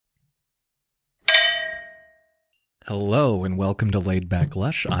Hello and welcome to Laid Back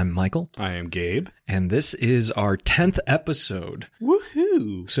Lush. I'm Michael. I am Gabe. And this is our 10th episode.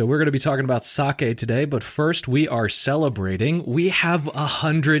 Woohoo! So we're going to be talking about sake today, but first we are celebrating. We have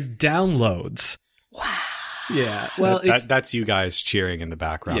 100 downloads. Wow. Yeah. Well, that's you guys cheering in the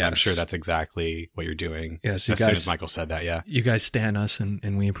background. Yes. I'm sure that's exactly what you're doing. Yes, as soon as Michael said that, yeah. You guys stan us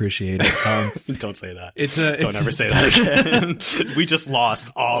and we appreciate it. Don't say that. Don't ever say that again. We just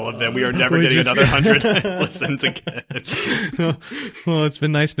lost all of them. We are never getting another 100 listens again. Well, it's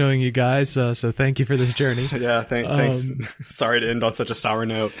been nice knowing you guys, so thank you for this journey. Yeah, thanks. Sorry to end on such a sour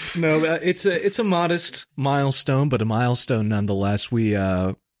note. No, it's a modest milestone, but a milestone nonetheless.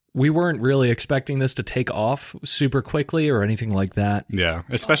 We weren't really expecting this to take off super quickly or anything like that. Yeah,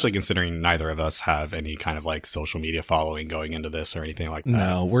 especially considering neither of us have any kind of like social media following going into this or anything like that.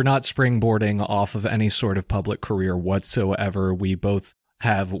 No, we're not springboarding off of any sort of public career whatsoever. We both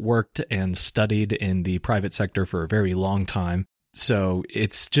have worked and studied in the private sector for a very long time. So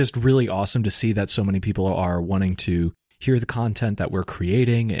it's just really awesome to see that so many people are wanting to hear the content that we're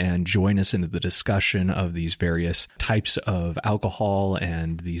creating and join us into the discussion of these various types of alcohol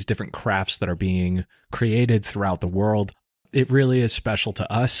and these different crafts that are being created throughout the world. It really is special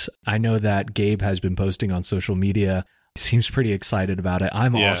to us. I know that Gabe has been posting on social media. He seems pretty excited about it.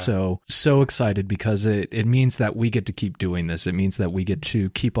 I'm also so excited because it means that we get to keep doing this. It means that we get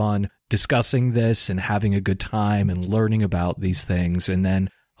to keep on discussing this and having a good time and learning about these things, and then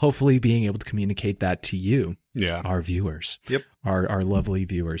hopefully being able to communicate that to you, our viewers, our lovely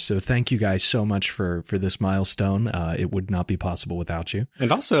viewers. So thank you guys so much for this milestone. It would not be possible without you.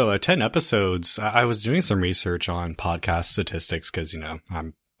 And also 10 episodes. I was doing some research on podcast statistics because,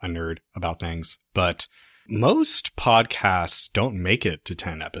 I'm a nerd about things, but most podcasts don't make it to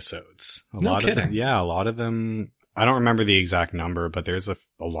 10 episodes. A lot of them, I don't remember the exact number, but there's a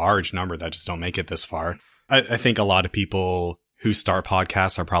large number that just don't make it this far. I think a lot of people who start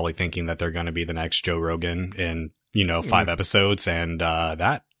podcasts are probably thinking that they're going to be the next Joe Rogan in, 5 episodes. And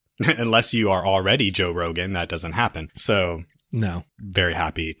that, unless you are already Joe Rogan, that doesn't happen. So no, very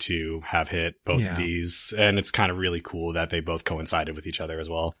happy to have hit both of these. And it's kind of really cool that they both coincided with each other as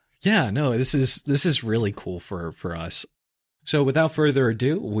well. Yeah, no, this is really cool for us. So without further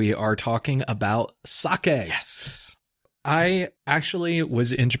ado, we are talking about sake. Yes. I actually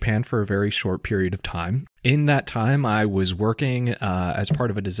was in Japan for a very short period of time. In that time, I was working as part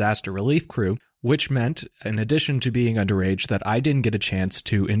of a disaster relief crew, which meant, in addition to being underage, that I didn't get a chance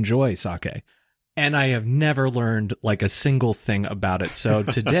to enjoy sake. And I have never learned like a single thing about it. So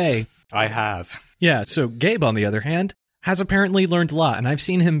today... I have. Yeah, so Gabe, on the other hand, has apparently learned a lot. And I've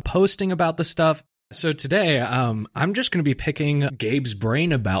seen him posting about the stuff. So today, I'm just going to be picking Gabe's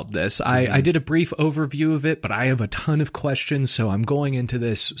brain about this. I did a brief overview of it, but I have a ton of questions, so I'm going into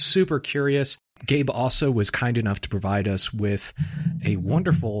this super curious. Gabe also was kind enough to provide us with a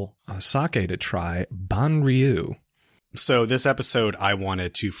wonderful sake to try, Banryu. So this episode, I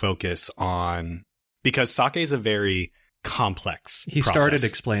wanted to focus on, because sake is a very complex He process. started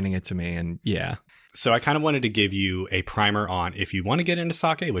explaining it to me, and yeah. So I kind of wanted to give you a primer on if you want to get into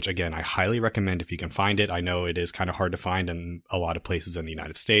sake, which again, I highly recommend if you can find it. I know it is kind of hard to find in a lot of places in the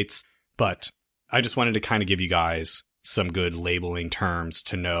United States, but I just wanted to kind of give you guys some good labeling terms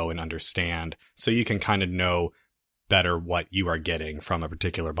to know and understand so you can kind of know better what you are getting from a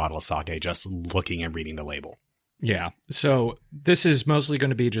particular bottle of sake just looking and reading the label. Yeah. So this is mostly going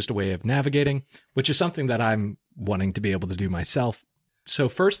to be just a way of navigating, which is something that I'm wanting to be able to do myself. So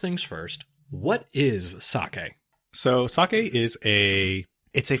first things first. What is sake? So sake is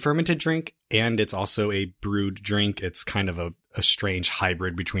it's a fermented drink and it's also a brewed drink. It's kind of a strange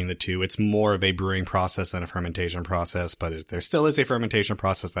hybrid between the two. It's more of a brewing process than a fermentation process, but there still is a fermentation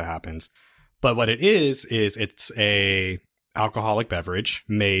process that happens. But what it is it's a alcoholic beverage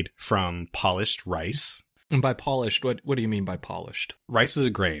made from polished rice. And by polished, what do you mean by polished? Rice is a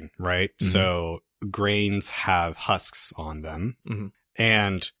grain, right? Mm-hmm. So grains have husks on them. Mm-hmm.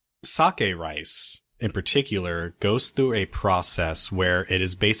 And sake rice, in particular, goes through a process where it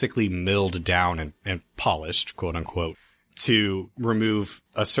is basically milled down and polished, quote unquote, to remove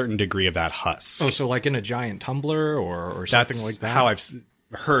a certain degree of that husk. Oh, so like in a giant tumbler or something like that? That's how I've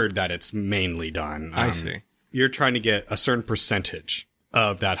heard that it's mainly done. I see. You're trying to get a certain percentage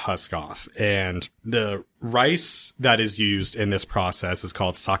of that husk off. And the rice that is used in this process is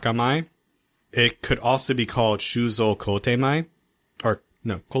called sakamai. It could also be called shuzo kotemai, or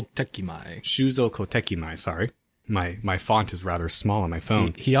no, kotekimai. Shuzo kotekimai, sorry. My font is rather small on my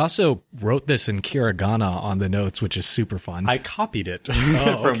phone. He also wrote this in Kirigana on the notes, which is super fun. I copied it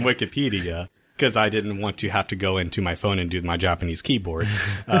from Wikipedia because I didn't want to have to go into my phone and do my Japanese keyboard.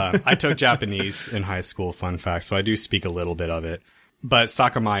 I took Japanese in high school, fun fact, so I do speak a little bit of it. But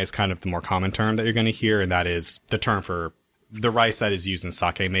sakamai is kind of the more common term that you're going to hear, and that is the term for the rice that is used in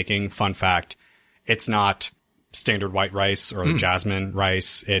sake making. Fun fact, it's not standard white rice or jasmine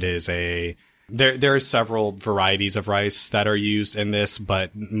rice. It is there are several varieties of rice that are used in this,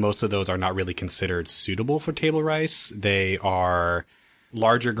 but most of those are not really considered suitable for table rice. They are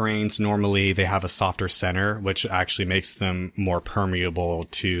larger grains. Normally they have a softer center, which actually makes them more permeable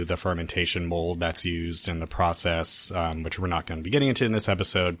to the fermentation mold that's used in the process, which we're not going to be getting into in this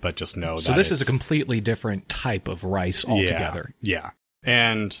episode, but just know that. So this is a completely different type of rice altogether. Yeah.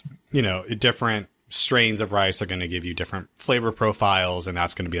 And, different strains of rice are going to give you different flavor profiles, and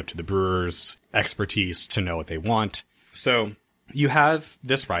that's going to be up to the brewer's expertise to know what they want. So you have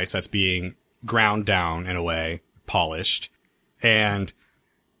this rice that's being ground down in a way, polished, and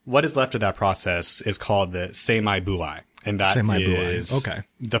what is left of that process is called the seimai buai, and that is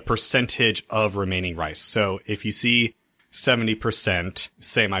the percentage of remaining rice. So if you see 70%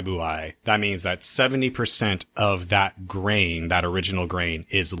 seimai buai, that means that 70% of that grain, that original grain,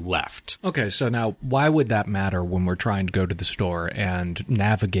 is left. Okay, so now why would that matter when we're trying to go to the store and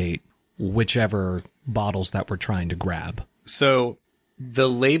navigate whichever bottles that we're trying to grab? So the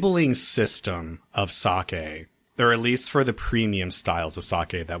labeling system of sake, or at least for the premium styles of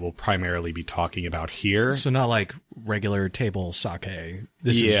sake that we'll primarily be talking about here. So not like regular table sake.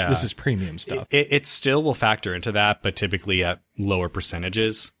 This is premium stuff. It still will factor into that, but typically at lower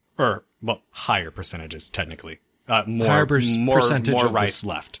percentages, or higher percentages technically. More rice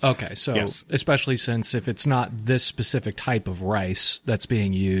left. Okay, so yes. Especially since if it's not this specific type of rice that's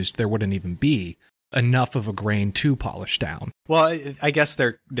being used, there wouldn't even be enough of a grain to polish down. Well, I guess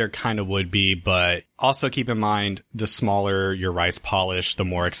there kind of would be, but also keep in mind the smaller your rice polish, the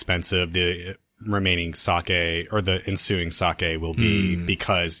more expensive the remaining sake or the ensuing sake will be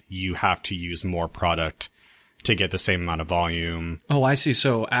because you have to use more product to get the same amount of volume. Oh, I see.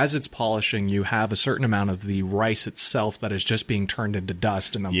 So as it's polishing, you have a certain amount of the rice itself that is just being turned into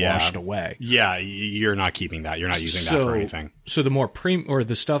dust and then washed away. Yeah, you're not keeping that. You're not using that for anything. So the more or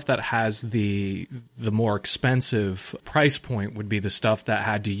the stuff that has the more expensive price point would be the stuff that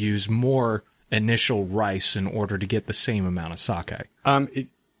had to use more initial rice in order to get the same amount of sake.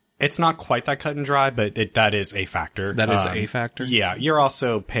 It's not quite that cut and dry, but that is a factor. That is a factor? Yeah. You're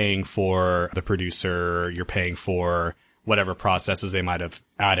also paying for the producer. You're paying for whatever processes they might have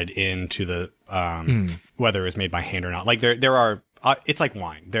added into the, whether it was made by hand or not. Like there are, it's like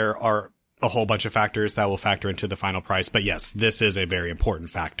wine. There are a whole bunch of factors that will factor into the final price. But yes, this is a very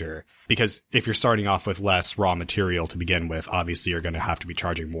important factor because if you're starting off with less raw material to begin with, obviously you're going to have to be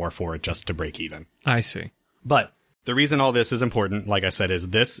charging more for it just to break even. I see. But the reason all this is important, like I said, is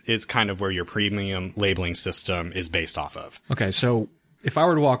this is kind of where your premium labeling system is based off of. Okay, so if I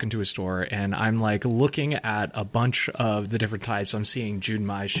were to walk into a store and I'm like looking at a bunch of the different types, I'm seeing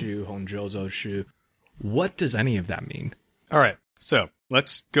Junmai Shu, Honjozo Shu, what does any of that mean? All right, so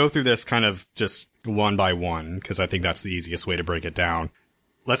let's go through this kind of just one by one because I think that's the easiest way to break it down.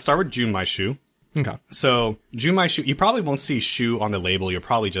 Let's start with Junmai Shu. Okay. So Junmai Shu, you probably won't see Shu on the label. You'll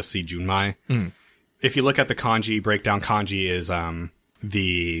probably just see Junmai. If you look at the kanji breakdown, kanji is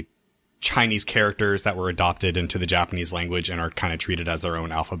the Chinese characters that were adopted into the Japanese language and are kind of treated as their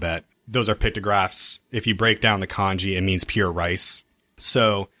own alphabet. Those are pictographs. If you break down the kanji, it means pure rice.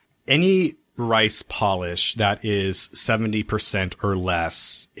 So any rice polish that is 70% or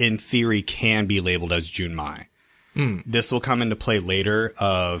less, in theory, can be labeled as Junmai. This will come into play later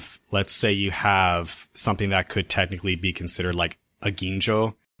of, let's say you have something that could technically be considered like a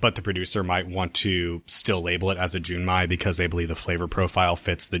ginjo, but the producer might want to still label it as a Junmai because they believe the flavor profile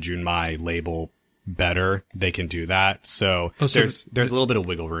fits the Junmai label better. They can do that. So, there's a little bit of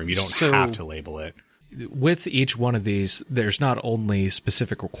wiggle room. You don't have to label it. With each one of these, there's not only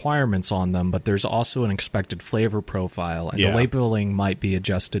specific requirements on them, but there's also an expected flavor profile, and the labeling might be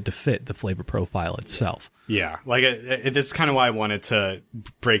adjusted to fit the flavor profile itself. Yeah, like this is kind of why I wanted to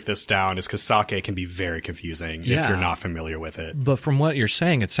break this down, is because sake can be very confusing if you're not familiar with it. But from what you're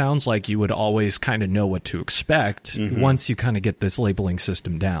saying, it sounds like you would always kind of know what to expect once you kind of get this labeling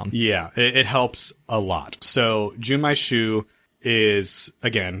system down. Yeah, it helps a lot. So Junmai Shu is,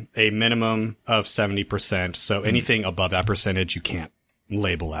 again, a minimum of 70%. So anything above that percentage, you can't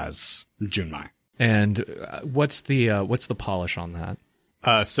label as Junmai. And what's the polish on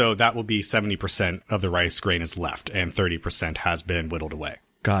that? So that will be 70% of the rice grain is left and 30% has been whittled away.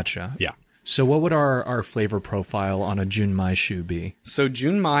 Gotcha. Yeah. So what would our flavor profile on a Junmai Shu be? So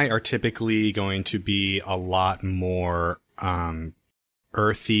Junmai are typically going to be a lot more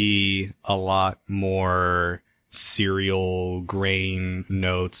earthy, a lot more cereal grain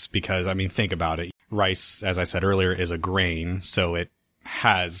notes, because, I mean, think about it. Rice, as I said earlier, is a grain, so it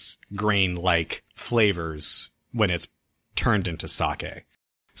has grain-like flavors when it's turned into sake.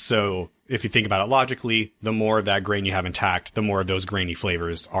 So if you think about it logically, the more of that grain you have intact, the more of those grainy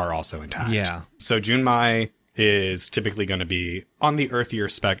flavors are also intact. Yeah. So Junmai is typically going to be on the earthier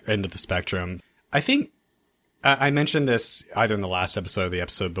end of the spectrum. I think I mentioned this either in the last episode or the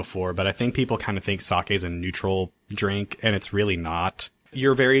episode before, but I think people kind of think sake is a neutral drink, and it's really not.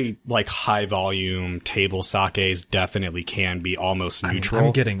 Your very like high volume table sakes definitely can be almost neutral.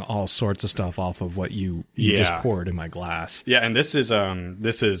 I'm getting all sorts of stuff off of what you just poured in my glass. Yeah, and this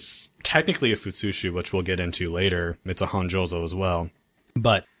is technically a futsushu, which we'll get into later. It's a honjozo as well.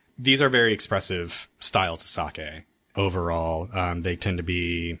 But these are very expressive styles of sake overall. They tend to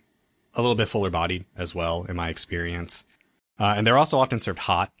be a little bit fuller bodied as well, in my experience. And they're also often served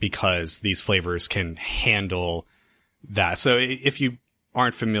hot because these flavors can handle that. So if you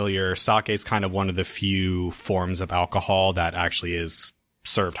aren't familiar, sake is kind of one of the few forms of alcohol that actually is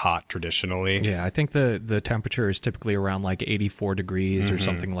served hot traditionally. Yeah, I think the temperature is typically around like 84 degrees or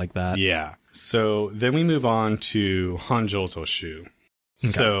something like that. Yeah. So then we move on to Honjozo Shu. Okay.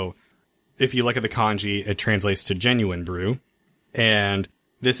 So if you look at the kanji, it translates to genuine brew. And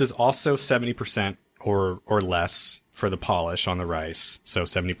this is also 70% or less for the polish on the rice. So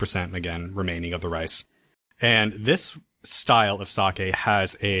 70%, again, remaining of the rice. And this style of sake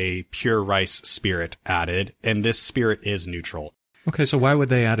has a pure rice spirit added, and this spirit is neutral. Okay, so why would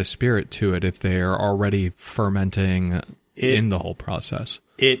they add a spirit to it if they are already fermenting in the whole process?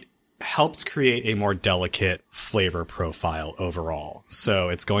 It helps create a more delicate flavor profile overall. So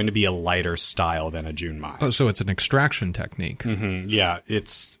it's going to be a lighter style than a junmai. Oh, so it's an extraction technique. Mm-hmm. Yeah,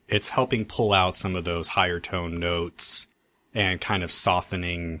 it's helping pull out some of those higher tone notes and kind of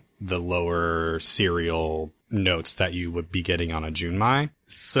softening the lower cereal notes that you would be getting on a junmai.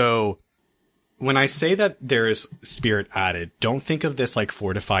 So when I say that there's spirit added, don't think of this like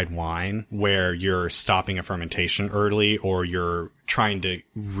fortified wine where you're stopping a fermentation early or you're trying to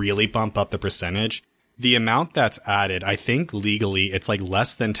really bump up the percentage. The amount that's added, I think legally it's like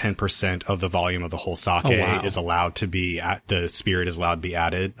less than 10% of the volume of the whole sake is allowed to be the spirit is allowed to be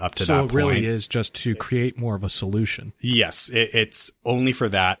added up to that point. So it really is just to create more of a solution. Yes, it's only for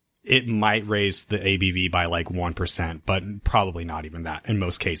that. It might raise the ABV by like 1%, but probably not even that in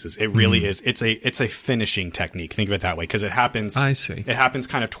most cases. It really is. It's a finishing technique. Think of it that way, because it happens. I see. It happens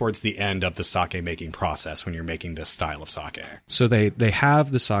kind of towards the end of the sake making process when you're making this style of sake. So they have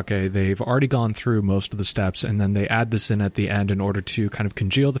the sake. They've already gone through most of the steps, and then they add this in at the end in order to kind of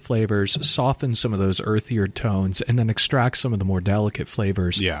congeal the flavors, soften some of those earthier tones, and then extract some of the more delicate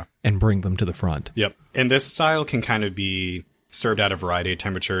flavors. Yeah. And bring them to the front. Yep. And this style can kind of be served at a variety of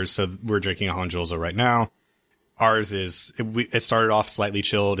temperatures. So we're drinking a honjozo right now. Ours is, it started off slightly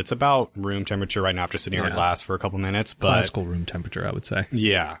chilled. It's about room temperature right now after sitting on a glass for a couple minutes. But classical room temperature, I would say.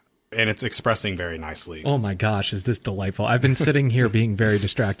 Yeah. And it's expressing very nicely. Oh my gosh, is this delightful. I've been sitting here being very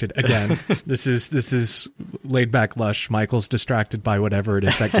distracted. Again, this is laid back lush. Michael's distracted by whatever it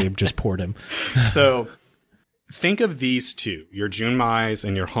is that Gabe just poured him. So think of these two, your junmais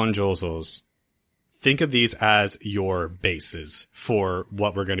and your honjozos. Think of these as your bases for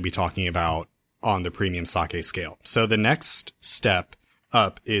what we're going to be talking about on the premium sake scale. So the next step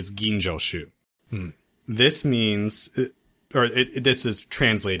up is ginjoshu. This means, this is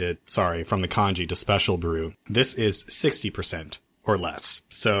translated, from the kanji to special brew. This is 60% or less.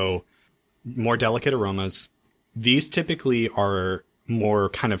 So more delicate aromas. These typically are more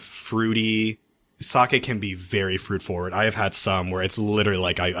kind of fruity. Sake can be very fruit forward. I have had some where it's literally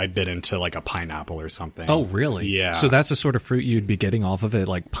like I bit into like a pineapple or something. Oh, really? Yeah. So that's the sort of fruit you'd be getting off of it,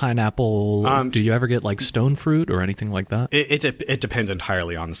 like pineapple. Do you ever get like stone fruit or anything like that? It depends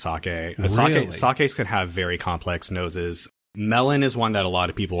entirely on the sake. Really? Sakes can have very complex noses. Melon is one that a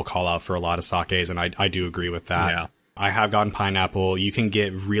lot of people will call out for a lot of sakes, and I do agree with that. Yeah. I have gotten pineapple. You can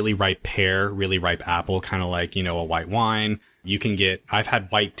get really ripe pear, really ripe apple, kind of like, a white wine. You can get, I've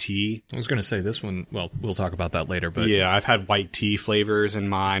had white tea. I was going to say this one, well, we'll talk about that later, but. Yeah, I've had white tea flavors in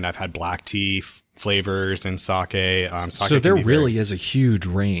mine. I've had black tea flavors in sake. So there really is a huge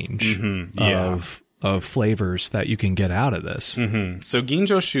range of flavors that you can get out of this. Mm-hmm. So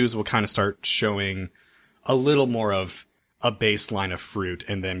ginjoshus will kind of start showing a little more of a baseline of fruit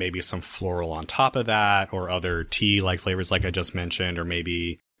and then maybe some floral on top of that, or other tea-like flavors like I just mentioned, or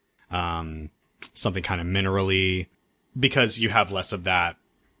maybe something kind of minerally, because you have less of that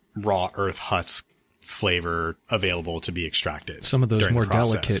raw earth husk flavor available to be extracted. Some of those more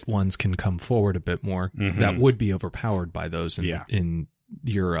delicate ones can come forward a bit more. That would be overpowered by those in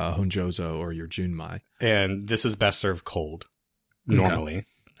your Honjozo or your Junmai. And this is best served cold, normally. Okay.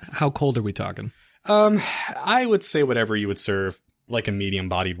 How cold are we talking? I would say whatever you would serve like a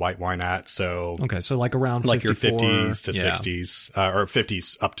medium-bodied white wine at. So okay, so like around like 54, your 50s to 60s, or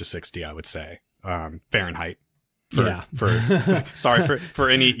 50s up to 60, I would say, Fahrenheit. Sorry for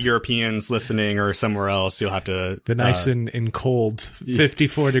any Europeans listening or somewhere else. You'll have to the nice and cold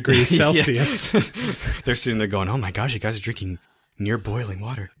 54 degrees Celsius. They're sitting there going, "Oh my gosh, you guys are drinking near boiling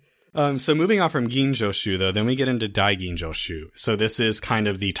water." So moving on from Ginjoshu, though, then we get into Dai Ginjoshu. So this is kind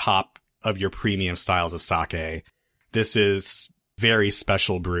of the top of your premium styles of sake. This is very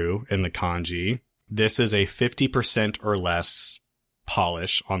special brew in the kanji. This is a 50% or less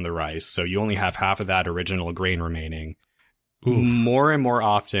polish on the rice, so you only have half of that original grain remaining. Oof. More and more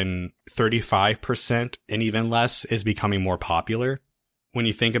often, 35% and even less is becoming more popular. When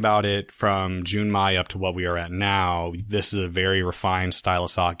you think about it, from Junmai up to what we are at now, this is a very refined style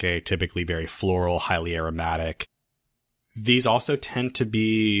of sake, typically very floral, highly aromatic. These also tend to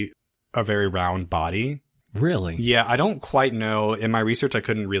be a very round body. Really? Yeah, I don't quite know. In my research, I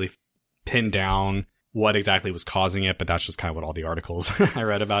couldn't really pin down what exactly was causing it, but that's just kind of what all the articles I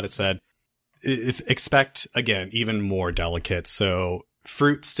read about it said. Expect, again, even more delicate. So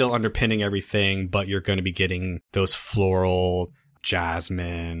fruit still underpinning everything, but you're going to be getting those floral,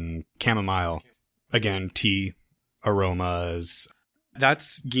 jasmine, chamomile, again, tea aromas.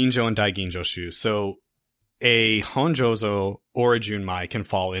 That's Ginjo and Dai Ginjoshu. So a Honjozo or a Junmai can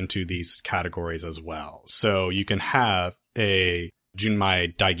fall into these categories as well. So you can have a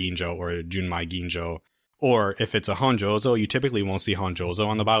Junmai Dai Ginjo or a Junmai Ginjo. Or if it's a Honjozo, you typically won't see Honjozo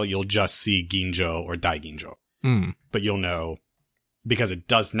on the bottle. You'll just see Ginjo or Dai Ginjo. But you'll know, because it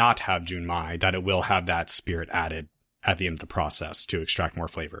does not have Junmai, that it will have that spirit added at the end of the process to extract more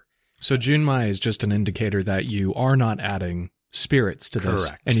flavor. So Junmai is just an indicator that you are not adding spirits to this.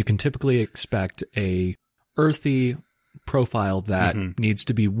 Correct. And you can typically expect a earthy profile that needs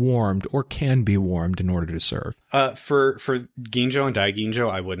to be warmed or can be warmed in order to serve. For Ginjo and Dai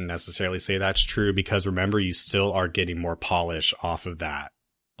Ginjo, I wouldn't necessarily say that's true, because remember, you still are getting more polish off of that.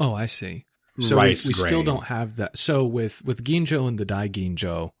 Oh, I see. So we still don't have that. So with Ginjo and the Dai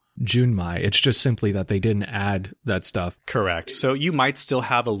Ginjo Junmai, it's just simply that they didn't add that stuff. Correct. So you might still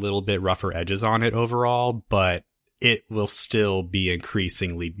have a little bit rougher edges on it overall, but it will still be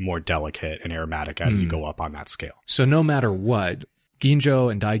increasingly more delicate and aromatic as you go up on that scale. So no matter what,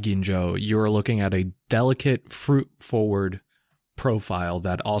 Ginjo and Dai Ginjo, you're looking at a delicate, fruit-forward profile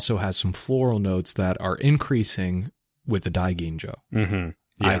that also has some floral notes that are increasing with the Dai Ginjo. Yeah.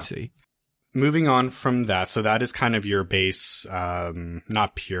 I see. Moving on from that, so that is kind of your base,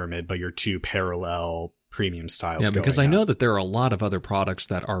 not pyramid, but your two parallel premium styles. Yeah, because I know that there are a lot of other products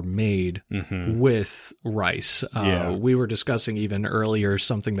that are made with rice. We were discussing even earlier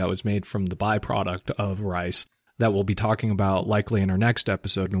something that was made from the byproduct of rice that we'll be talking about likely in our next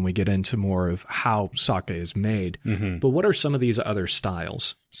episode when we get into more of how sake is made. But what are some of these other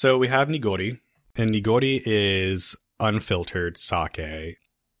styles? So we have nigori, and nigori is unfiltered sake.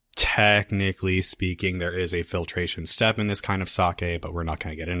 Technically speaking, there is a filtration step in this kind of sake, but we're not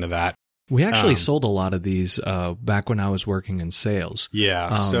going to get into that. We actually sold a lot of these back when I was working in sales. Yeah,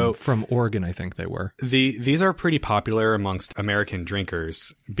 so from Oregon, I think they were. These are pretty popular amongst American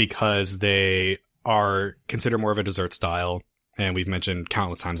drinkers because they are considered more of a dessert style. And we've mentioned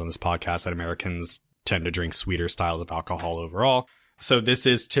countless times on this podcast that Americans tend to drink sweeter styles of alcohol overall. So this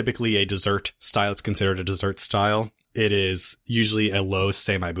is typically a dessert style. It's considered a dessert style. It is usually a low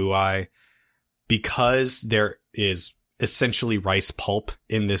seimai-buai. Because there is essentially rice pulp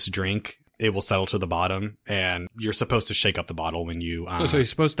in this drink, it will settle to the bottom, and you're supposed to shake up the bottle when you... so you're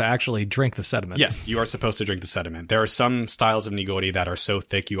supposed to actually drink the sediment. Yes, you are supposed to drink the sediment. There are some styles of nigori that are so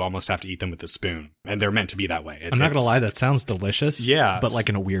thick you almost have to eat them with a spoon, and they're meant to be that way. I'm not going to lie, that sounds delicious. Yeah. But like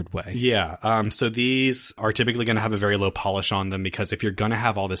in a weird way. Yeah. So these are typically going to have a very low polish on them, because if you're going to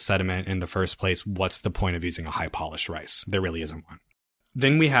have all this sediment in the first place, what's the point of using a high polish rice? There really isn't one.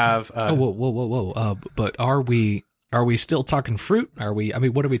 Then we have... whoa. But are we still talking fruit? I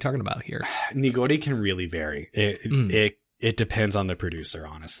mean, what are we talking about here? Nigori can really vary. It depends on the producer,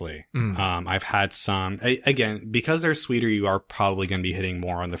 honestly. I've had some, again, because they're sweeter, you are probably going to be hitting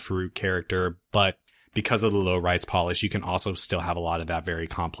more on the fruit character, but because of the low rice polish, you can also still have a lot of that very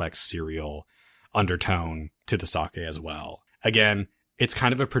complex cereal undertone to the sake as well. Again, it's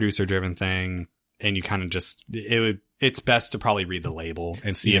kind of a producer driven thing, and you kind of just, it's best to probably read the label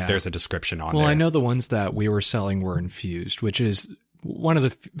and see if there's a description on there. Well, I know the ones that we were selling were infused, which is one of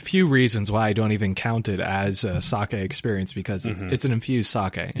the few reasons why I don't even count it as a sake experience, because it's an infused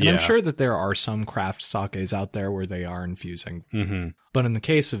sake. And I'm sure that there are some craft sakes out there where they are infusing. But in the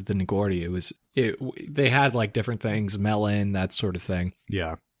case of the Nigori, they had like different things, melon, that sort of thing.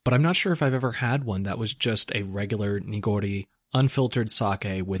 Yeah. But I'm not sure if I've ever had one that was just a regular Nigori, unfiltered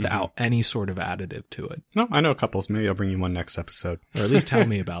sake without any sort of additive to it. No, I know a couple. Maybe I'll bring you one next episode. Or at least tell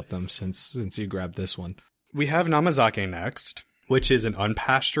me about them since you grabbed this one. We have Namazake next, which is an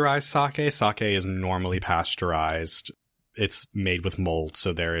unpasteurized sake. Sake is normally pasteurized. It's made with mold,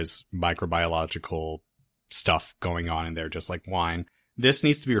 so there is microbiological stuff going on in there, just like wine. This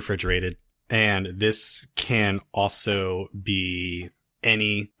needs to be refrigerated, and this can also be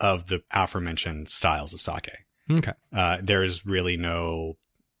any of the aforementioned styles of sake. Okay. There is really no,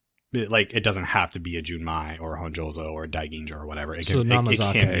 like, it doesn't have to be a Junmai or a Honjozo or a Daiginjo or whatever. It can be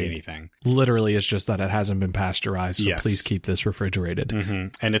anything. Literally, it's just that it hasn't been pasteurized, so Yes. please keep this refrigerated.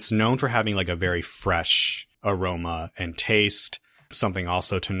 And it's known for having like a very fresh aroma and taste. Something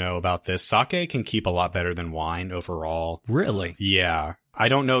also to know about this, sake can keep a lot better than wine overall. Really? Yeah. I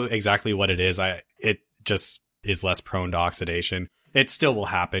don't know exactly what it is. It just is less prone to oxidation. It still will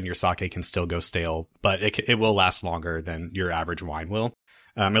happen. Your sake can still go stale, but it will last longer than your average wine will.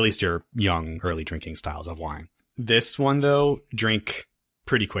 At least your young, early drinking styles of wine. This one, though, drink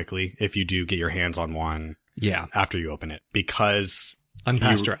pretty quickly if you do get your hands on one. Yeah. After you open it, because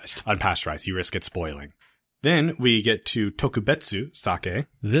unpasteurized. You risk it spoiling. Then we get to Tokubetsu sake.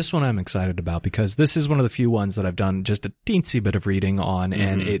 This one I'm excited about because this is one of the few ones that I've done just a teensy bit of reading on,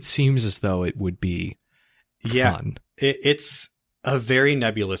 and it seems as though it would be fun. It's a very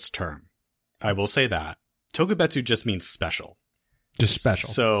nebulous term. I will say that. Tokubetsu just means special. Just special.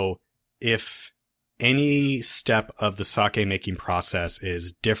 So if any step of the sake making process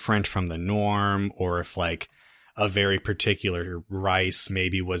is different from the norm, or if like a very particular rice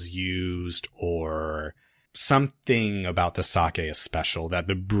maybe was used, or something about the sake is special that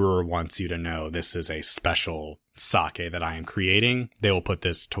the brewer wants you to know, this is a special sake that I am creating, they will put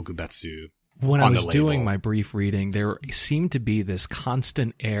this Tokubetsu when on I was the doing label. my brief reading, there seemed to be this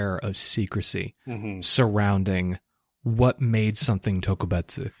constant air of secrecy surrounding what made something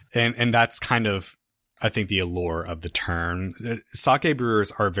Tokubetsu. And that's kind of, I think, the allure of the term. Sake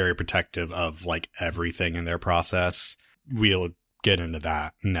brewers are very protective of like everything in their process. We'll get into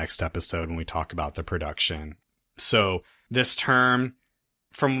that next episode when we talk about the production. So this term,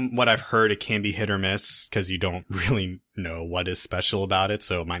 from what I've heard, it can be hit or miss because you don't really know what is special about it.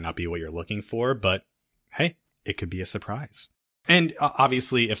 So it might not be what you're looking for, but hey, it could be a surprise. And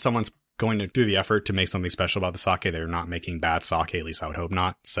obviously, if someone's going to do the effort to make something special about the sake, they're not making bad sake. At least I would hope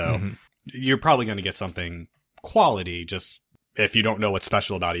not. So you're probably going to get something quality. Just if you don't know what's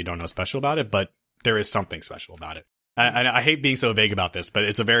special about it, you don't know special about it, but there is something special about it. I hate being so vague about this, but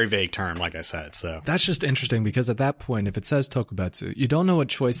it's a very vague term, like I said. So that's just interesting because at that point, if it says Tokubetsu, you don't know what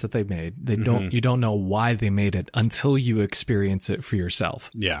choice that they made. You don't know why they made it until you experience it for yourself.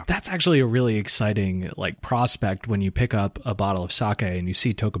 Yeah. That's actually a really exciting like prospect when you pick up a bottle of sake and you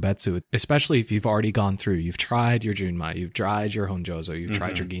see Tokubetsu, especially if you've already gone through, you've tried your Junmai, you've tried your Honjozo, you've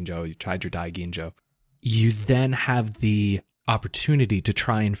tried your Ginjo, you've tried your Daiginjo. You then have the opportunity to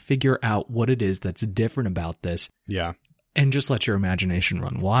try and figure out what it is that's different about this. Yeah. And just let your imagination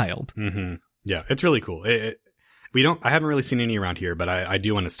run wild. Yeah, it's really cool. I haven't really seen any around here, but I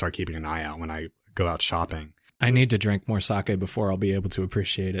do want to start keeping an eye out when I go out shopping. I need to drink more sake before I'll be able to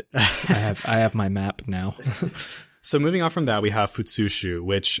appreciate it. I have my map now. So moving on from that, we have Futsushu,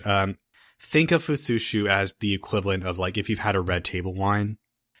 which think of Futsushu as the equivalent of like if you've had a red table wine.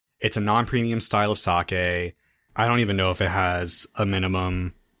 It's a non-premium style of sake. I don't even know if it has a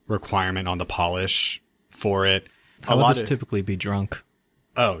minimum requirement on the polish for it. How would this typically be drunk?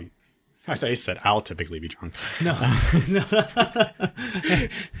 Oh, I thought you said I'll typically be drunk. No.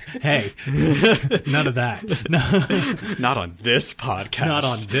 Hey, none of that. No. Not on this podcast. Not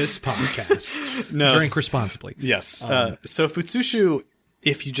on this podcast. No. Drink responsibly. Yes. So Futsushu,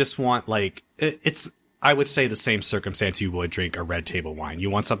 if you just want like, it's, I would say the same circumstance you would drink a red table wine. You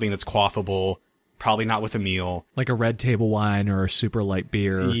want something that's quaffable, probably not with a meal. Like a red table wine or a super light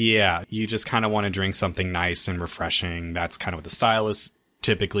beer. Yeah, you just kind of want to drink something nice and refreshing. That's kind of what the style is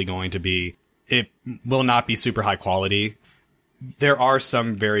typically going to be. It will not be super high quality. There are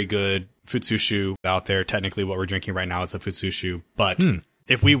some very good Futsushu out there. Technically, what we're drinking right now is a Futsushu. But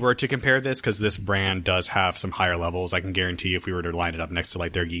if we were to compare this, because this brand does have some higher levels, I can guarantee if we were to line it up next to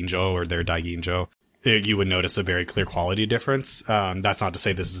like their Ginjo or their Daiginjo, you would notice a very clear quality difference. That's not to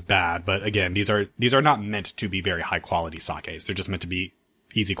say this is bad, but again, these are not meant to be very high quality sakes. They're just meant to be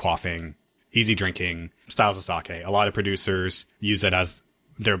easy quaffing easy drinking styles of sake. A lot of producers use it as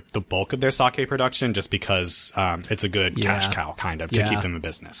the bulk of their sake production just because it's a good cash cow kind of to keep them in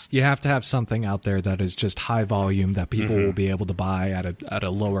business. You have to have something out there that is just high volume that people will be able to buy at a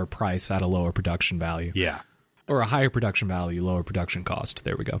lower price, at a lower production value. Yeah. Or a higher production value, lower production cost.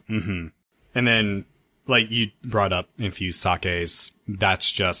 There we go. Mm-hmm. And then, like you brought up infused sakes,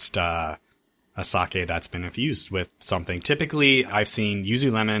 that's just a sake that's been infused with something. Typically, I've seen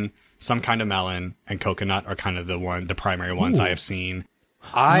yuzu lemon, some kind of melon, and coconut are kind of the primary ones I have seen.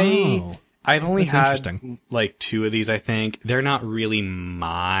 I've only had like 2 of these, I think. They're not really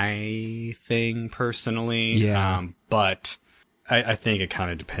my thing personally. Yeah. But I think it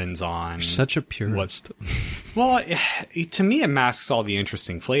kind of depends on... You're such a purist. Well, to me, it masks all the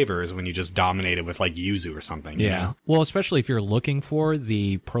interesting flavors when you just dominate it with like yuzu or something. Yeah. You know? Well, especially if you're looking for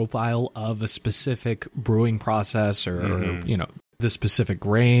the profile of a specific brewing process or you know, the specific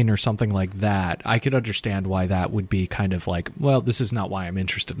grain or something like that, I could understand why that would be kind of like, well, this is not why I'm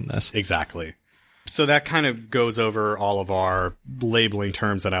interested in this. Exactly. So that kind of goes over all of our labeling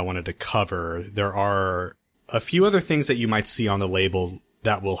terms that I wanted to cover. There are a few other things that you might see on the label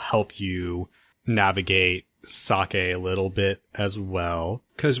that will help you navigate sake a little bit as well.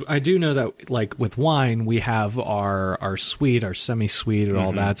 Because I do know that, like, with wine, we have our sweet, our semi-sweet, and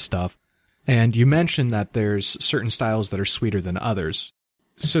all that stuff. And you mentioned that there's certain styles that are sweeter than others.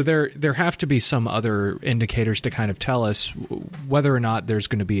 So there have to be some other indicators to kind of tell us whether or not there's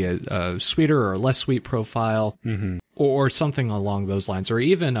going to be a sweeter or a less sweet profile, or something along those lines, or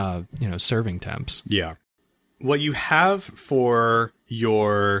even you know, serving temps. Yeah. What you have for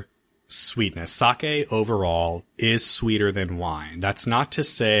your sweetness, sake overall is sweeter than wine. That's not to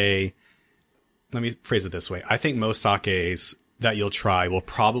say, let me phrase it this way. I think most sakes that you'll try will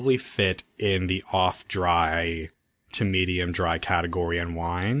probably fit in the off-dry to medium dry category in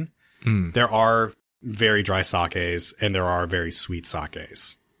wine. There are very dry sakes and there are very sweet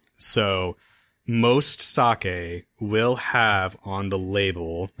sakes. So most sake will have on the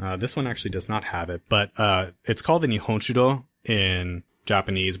label, this one actually does not have it, but it's called the Nihonshudo in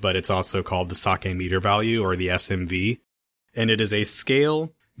Japanese, but it's also called the sake meter value, or the SMV. And it is a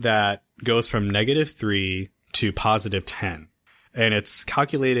scale that goes from -3 to +10. And it's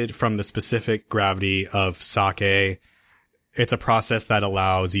calculated from the specific gravity of sake. It's a process that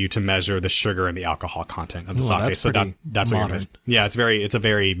allows you to measure the sugar and the alcohol content of the sake. That's so pretty that's modern. what you're it's a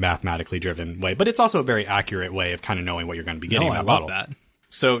very mathematically driven way, but it's also a very accurate way of kind of knowing what you're going to be getting in that bottle. I love that.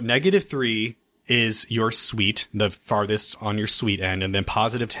 So -3 is your sweet, the farthest on your sweet end, and then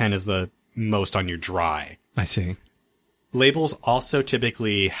 +10 is the most on your dry. I see. Labels also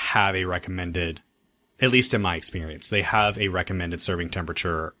typically have a recommended, at least in my experience, they have a recommended serving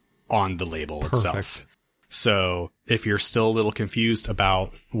temperature on the label itself. So if you're still a little confused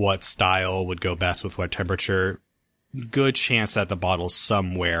about what style would go best with what temperature, good chance that the bottle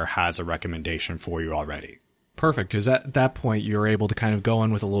somewhere has a recommendation for you already. Perfect, because at that point you're able to kind of go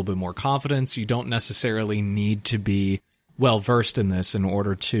in with a little bit more confidence. You don't necessarily need to be well versed in this in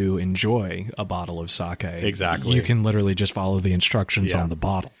order to enjoy a bottle of sake. Exactly. You can literally just follow the instructions on the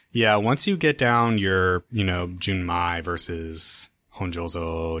bottle. Yeah, once you get down your, Junmai versus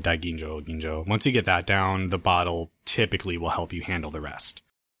Honjozo, Daiginjo, Ginjo, once you get that down, the bottle typically will help you handle the rest.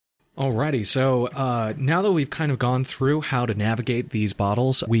 Alrighty, so now that we've kind of gone through how to navigate these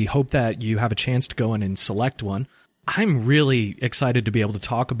bottles, we hope that you have a chance to go in and select one. I'm really excited to be able to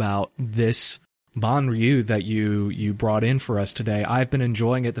talk about this Banryu that you brought in for us today. I've been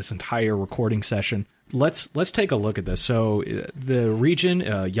enjoying it this entire recording session. Let's take a look at this. So the region,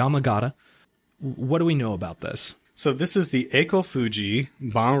 Yamagata, what do we know about this? So this is the Eikofuji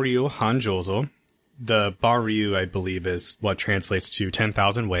Banryu Hanjozo. The Banryu, I believe, is what translates to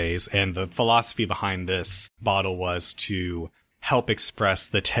 10,000 ways, and the philosophy behind this bottle was to help express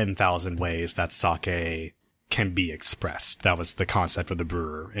the 10,000 ways that sake can be expressed. That was the concept of the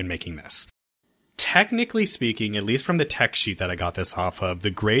brewer in making this. Technically speaking, at least from the tech sheet that I got this off of, the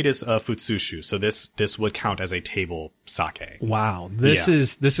grade is a Futsushu, so this would count as a table sake. Wow, this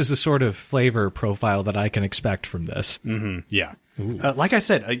is the sort of flavor profile that I can expect from this. Yeah. Like I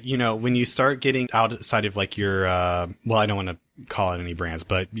said, when you start getting outside of like your, well, I don't want to call it any brands,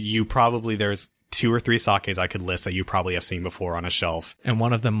 but there's 2 or 3 sakes I could list that you probably have seen before on a shelf. And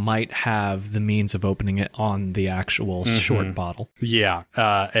one of them might have the means of opening it on the actual short bottle. Yeah.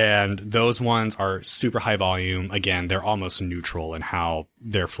 And those ones are super high volume. Again, they're almost neutral in how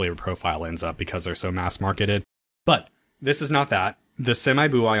their flavor profile ends up because they're so mass marketed. But this is not that. The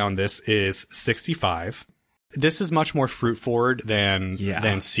semi-buai on this is 65. This is much more fruit forward than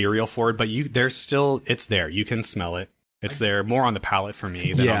cereal forward, but it's there. You can smell it. It's there more on the palate for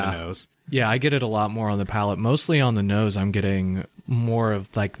me than on the nose. Yeah, I get it a lot more on the palate. Mostly on the nose, I'm getting more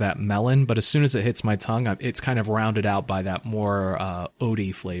of like that melon, but as soon as it hits my tongue, it's kind of rounded out by that more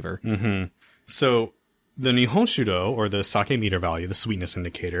oaty flavor. Mm-hmm. So the Nihonshudo, or the sake meter value, the sweetness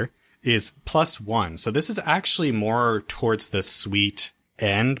indicator, is +1. So this is actually more towards the sweet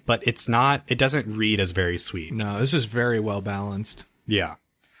end, but it doesn't read as very sweet. No, this is very well balanced. Yeah.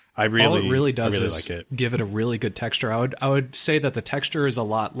 All it really does is like it. give it a really good texture. I would say that the texture is a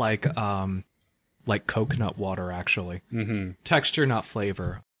lot like coconut water, actually. Mm-hmm. Texture, not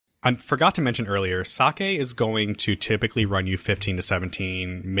flavor. I forgot to mention earlier, sake is going to typically run you 15 to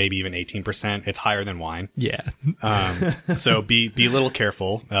 17, maybe even 18%. It's higher than wine. Yeah. So be a little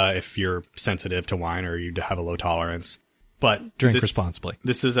careful if you're sensitive to wine or you have a low tolerance. But drink responsibly.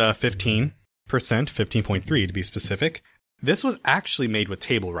 This is 15%, 15.3 to be specific. This was actually made with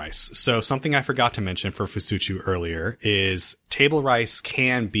table rice. So something I forgot to mention for fusushu earlier is table rice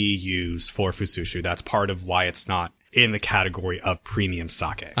can be used for fusushu. That's part of why it's not in the category of premium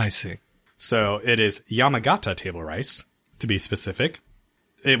sake. I see. So it is Yamagata table rice, to be specific.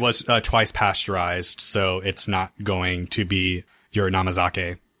 It was twice pasteurized, so it's not going to be your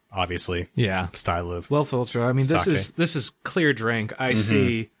Namazake, obviously. Yeah. Style of well filtered. I mean, this sake. is clear drink. I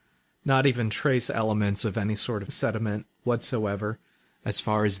see not even trace elements of any sort of sediment whatsoever, as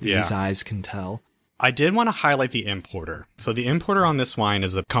far as these eyes can tell. I did want to highlight the importer. So the importer on this wine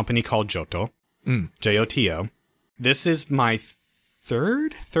is a company called Joto, Joto. This is my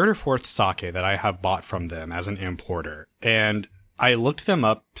third or fourth sake that I have bought from them as an importer. And I looked them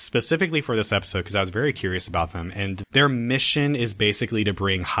up specifically for this episode because I was very curious about them. And their mission is basically to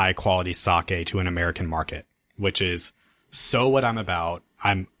bring high quality sake to an American market, which is so what I'm about.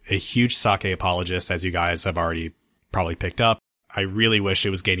 I'm a huge sake apologist, as you guys have already probably picked up. I really wish it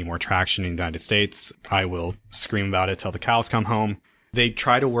was gaining more traction in the United States. I will scream about it till the cows come home. They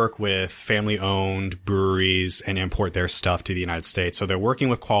try to work with family-owned breweries and import their stuff to the United States. So they're working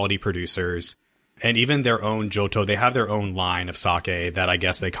with quality producers and even their own Joto. They have their own line of sake that I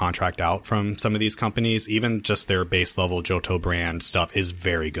guess they contract out from some of these companies. Even just their base level Joto brand stuff is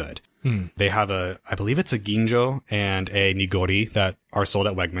very good. They have I believe it's a Ginjo and a Nigori that are sold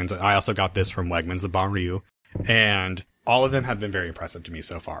at Wegmans. I also got this from Wegmans, the Banryu. And all of them have been very impressive to me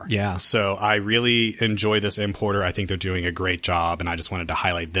so far. Yeah. So I really enjoy this importer. I think they're doing a great job, and I just wanted to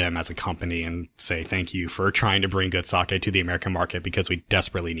highlight them as a company and say thank you for trying to bring good sake to the American market because we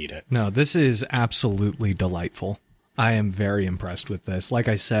desperately need it. No, this is absolutely delightful. I am very impressed with this. Like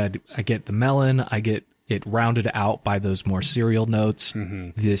I said, I get the melon, I get it rounded out by those more cereal notes.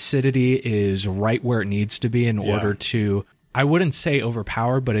 The acidity is right where it needs to be in order to, I wouldn't say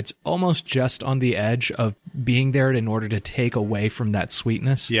overpower, but it's almost just on the edge of being there in order to take away from that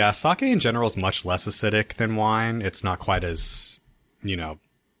sweetness. Yeah, sake in general is much less acidic than wine. It's not quite as,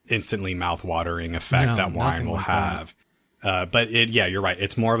 instantly mouth-watering effect that wine will have. But you're right.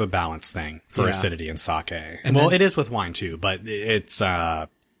 It's more of a balance thing for acidity in sake. And it is with wine too, but it's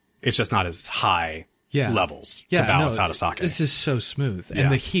just not as high levels to balance out a sake. This is so smooth, and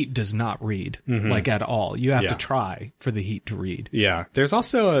the heat does not read like at all. You have to try for the heat to read. Yeah, there's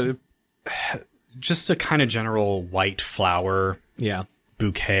also just a kind of general white flower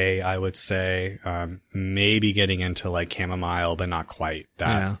bouquet, I would say. Maybe getting into like chamomile, but not quite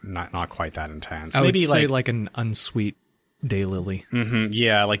that. Not quite that intense. I Maybe would say like an unsweet daylily.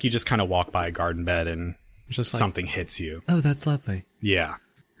 Yeah, like you just kind of walk by a garden bed and just something hits you. Oh, that's lovely. Yeah.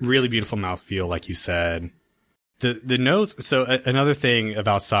 Really beautiful mouthfeel, like you said. The nose, so another thing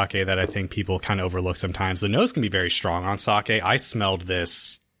about sake that I think people kind of overlook sometimes, the nose can be very strong on sake. I smelled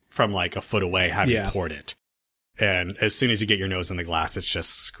this from like a foot away having poured it. And as soon as you get your nose in the glass, it's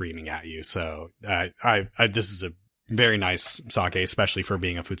just screaming at you. So this is a very nice sake, especially for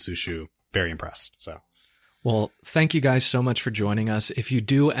being a futsushu. Very impressed. So, well, thank you guys so much for joining us. If you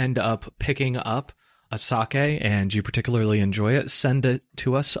do end up picking up a sake and you particularly enjoy it, send it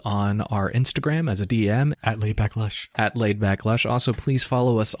to us on our Instagram as a DM at laidbacklush. At laidbacklush. Also, please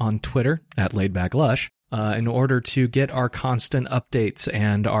follow us on Twitter at laidbacklush in order to get our constant updates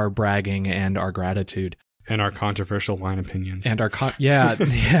and our bragging and our gratitude and our controversial wine opinions and our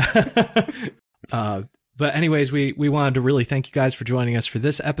but anyways, we wanted to really thank you guys for joining us for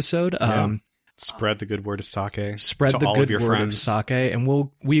this episode. Spread the good word of sake. Spread the good word of sake, and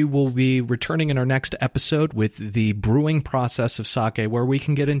we will be returning in our next episode with the brewing process of sake, where we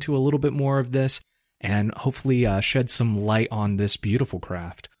can get into a little bit more of this and hopefully shed some light on this beautiful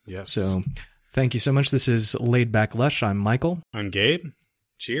craft. Yes. So, thank you so much. This is Laid Back Lush. I'm Michael. I'm Gabe.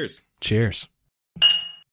 Cheers. Cheers.